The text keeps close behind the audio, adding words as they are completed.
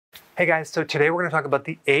Hey guys, so today we're going to talk about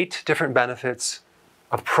the 8 different benefits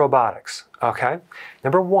of probiotics, okay?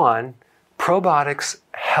 Number 1, probiotics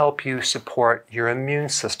help you support your immune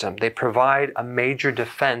system. They provide a major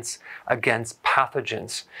defense against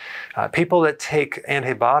pathogens. People that take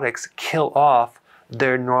antibiotics kill off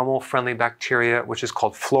their normal friendly bacteria, which is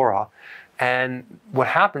called flora. And what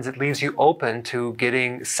happens, it leaves you open to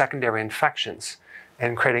getting secondary infections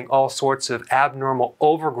and creating all sorts of abnormal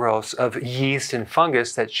overgrowths of yeast and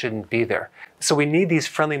fungus that shouldn't be there. So we need these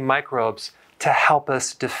friendly microbes to help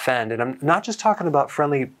us defend. And I'm not just talking about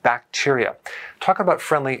friendly bacteria. I'm talking about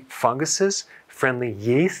friendly funguses, friendly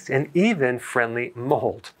yeast, and even friendly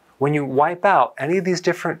mold. When you wipe out any of these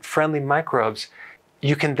different friendly microbes,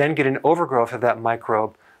 you can then get an overgrowth of that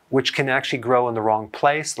microbe, which can actually grow in the wrong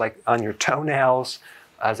place, like on your toenails,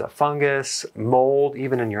 as a fungus, mold,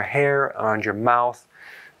 even in your hair, around your mouth.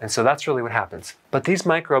 And so that's really what happens. But these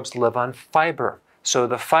microbes live on fiber. So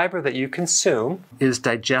the fiber that you consume is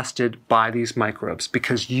digested by these microbes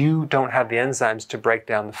because you don't have the enzymes to break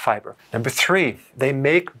down the fiber. Number 3, they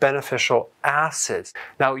make beneficial acids.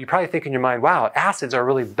 Now you probably think in your mind, wow, acids are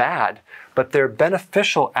really bad, but they're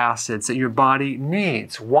beneficial acids that your body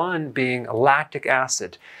needs. One being lactic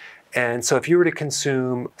acid. And so if you were to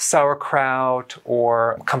consume sauerkraut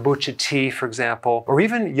or kombucha tea, for example, or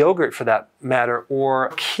even yogurt for that matter,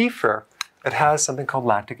 or kefir, it has something called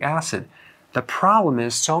lactic acid. The problem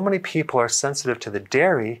is so many people are sensitive to the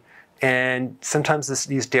dairy, and sometimes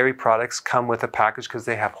these dairy products come with a package because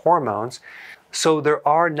they have hormones. So there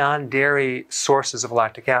are non-dairy sources of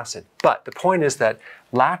lactic acid. But the point is that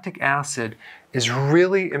lactic acid is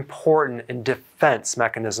really important in defense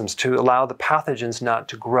mechanisms to allow the pathogens not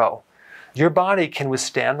to grow. Your body can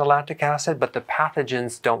withstand the lactic acid, but the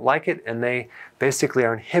pathogens don't like it, and they basically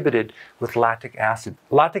are inhibited with lactic acid.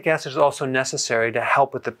 Lactic acid is also necessary to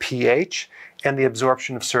help with the pH and the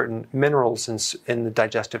absorption of certain minerals in the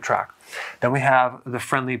digestive tract. Then we have the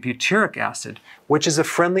friendly butyric acid, which is a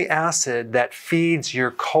friendly acid that feeds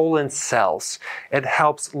your colon cells. It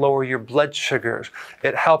helps lower your blood sugar.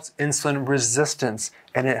 It helps insulin resistance,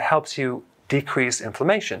 and it helps you decrease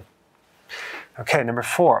inflammation. Okay, number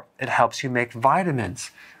 4, it helps you make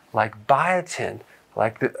vitamins like biotin,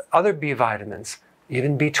 like the other B vitamins,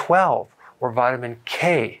 even B12 or vitamin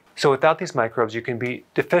K. So without these microbes, you can be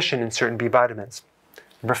deficient in certain B vitamins.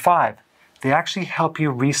 Number 5, they actually help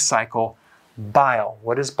you recycle bile.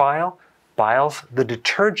 What is bile? Bile's the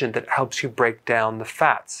detergent that helps you break down the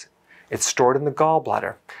fats. It's stored in the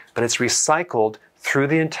gallbladder, but it's recycled through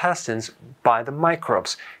the intestines by the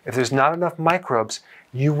microbes. If there's not enough microbes,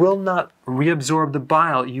 you will not reabsorb the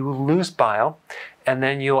bile, you will lose bile, and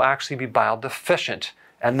then you'll actually be bile deficient.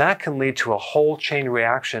 And that can lead to a whole chain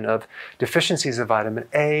reaction of deficiencies of vitamin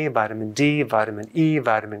A, vitamin D, vitamin E,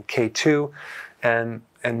 vitamin K2, and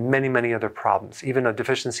many, many other problems, even a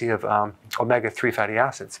deficiency of omega-3 fatty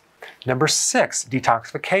acids. Number 6,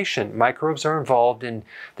 detoxification. Microbes are involved in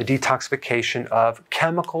the detoxification of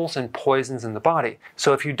chemicals and poisons in the body.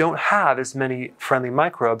 So if you don't have as many friendly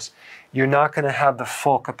microbes, you're not going to have the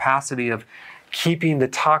full capacity of keeping the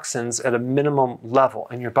toxins at a minimum level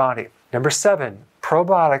in your body. Number 7,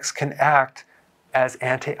 probiotics can act as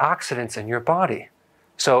antioxidants in your body.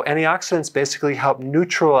 So antioxidants basically help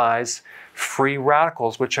neutralize free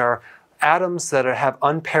radicals, which are atoms that have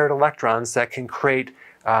unpaired electrons that can create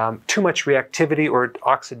too much reactivity or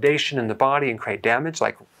oxidation in the body and create damage.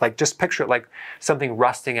 Like just picture it like something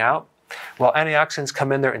rusting out. Well, antioxidants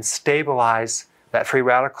come in there and stabilize that free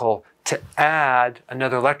radical to add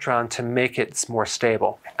another electron to make it more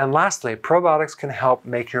stable. And lastly, probiotics can help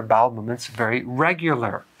make your bowel movements very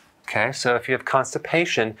regular. Okay, so if you have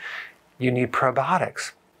constipation, you need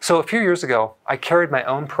probiotics. So a few years ago, I carried my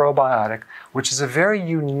own probiotic, which is a very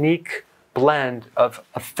unique blend of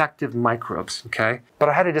effective microbes, okay? But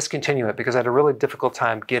I had to discontinue it because I had a really difficult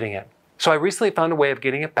time getting it. So I recently found a way of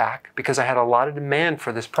getting it back because I had a lot of demand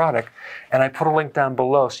for this product, and I put a link down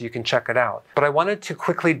below so you can check it out. But I wanted to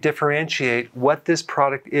quickly differentiate what this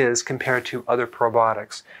product is compared to other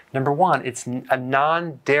probiotics. Number 1, it's a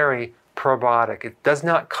non-dairy probiotic. It does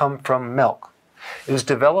not come from milk. It was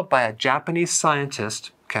developed by a Japanese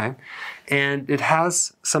scientist, okay? And it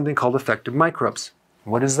has something called effective microbes.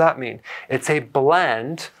 What does that mean? It's a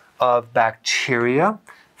blend of bacteria,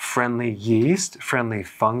 friendly yeast, friendly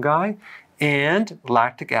fungi, and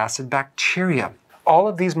lactic acid bacteria. All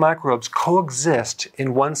of these microbes coexist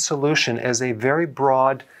in one solution as a very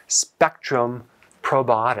broad spectrum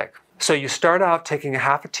probiotic. So you start out taking a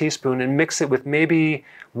half a teaspoon and mix it with maybe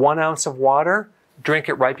 1 ounce of water, drink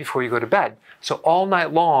it right before you go to bed. So all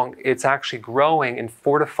night long, it's actually growing and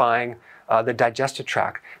fortifying the digestive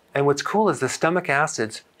tract. And what's cool is the stomach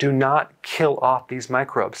acids do not kill off these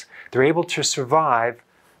microbes. They're able to survive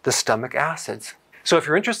the stomach acids. So if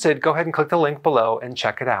you're interested, go ahead and click the link below and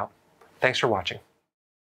check it out. Thanks for watching.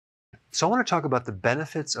 So I want to talk about the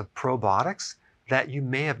benefits of probiotics that you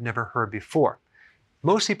may have never heard before.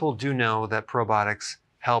 Most people do know that probiotics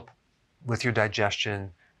help with your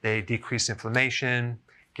digestion. They decrease inflammation,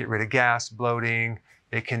 get rid of gas, bloating.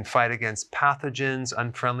 They can fight against pathogens,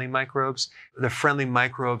 unfriendly microbes. The friendly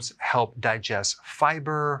microbes help digest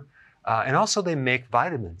fiber, and also they make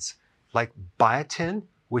vitamins like biotin,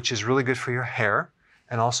 which is really good for your hair,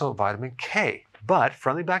 and also vitamin K. But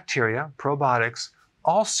friendly bacteria, probiotics,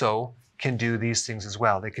 also can do these things as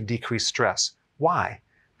well. They can decrease stress. Why?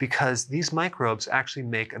 Because these microbes actually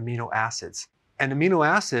make amino acids. And amino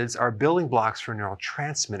acids are building blocks for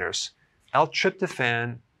neurotransmitters.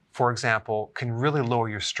 L-tryptophan, for example, can really lower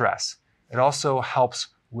your stress. It also helps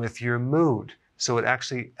with your mood. So it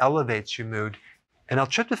actually elevates your mood. And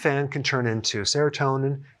L-tryptophan can turn into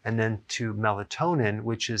serotonin and then to melatonin,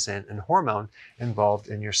 which is an hormone involved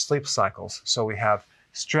in your sleep cycles. So we have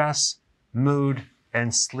stress, mood,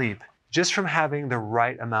 and sleep just from having the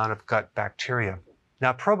right amount of gut bacteria.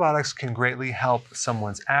 Now, probiotics can greatly help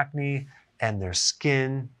someone's acne and their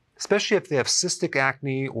skin, especially if they have cystic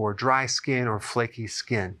acne or dry skin or flaky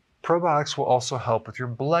skin. Probiotics will also help with your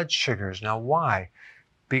blood sugars. Now, why?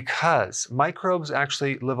 Because microbes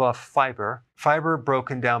actually live off fiber. Fiber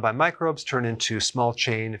broken down by microbes turn into small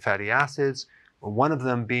chain fatty acids, one of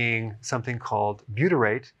them being something called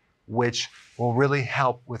butyrate, which will really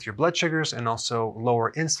help with your blood sugars and also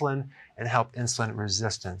lower insulin and help insulin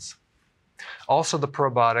resistance. Also, the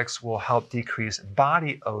probiotics will help decrease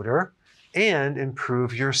body odor and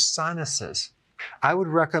improve your sinuses. I would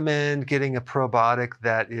recommend getting a probiotic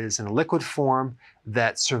that is in a liquid form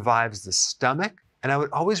that survives the stomach. And I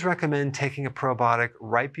would always recommend taking a probiotic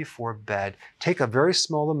right before bed. Take a very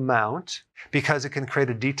small amount because it can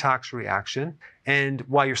create a detox reaction. And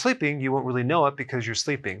while you're sleeping, you won't really know it because you're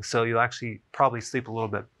sleeping. So you'll actually probably sleep a little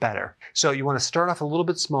bit better. So you want to start off a little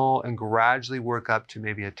bit small and gradually work up to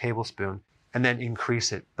maybe a tablespoon and then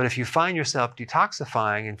increase it. But if you find yourself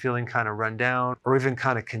detoxifying and feeling kind of run down or even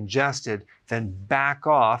kind of congested, then back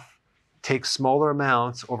off, take smaller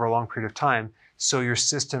amounts over a long period of time so your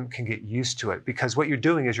system can get used to it. Because what you're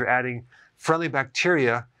doing is you're adding friendly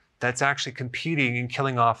bacteria that's actually competing and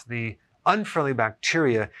killing off the unfriendly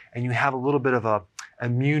bacteria, and you have a little bit of an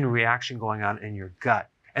immune reaction going on in your gut.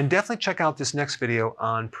 And definitely check out this next video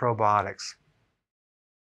on probiotics.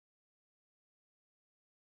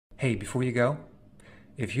 Hey, before you go,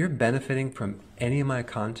 if you're benefiting from any of my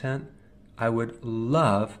content, I would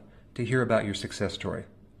love to hear about your success story.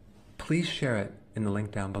 Please share it in the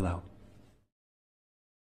link down below.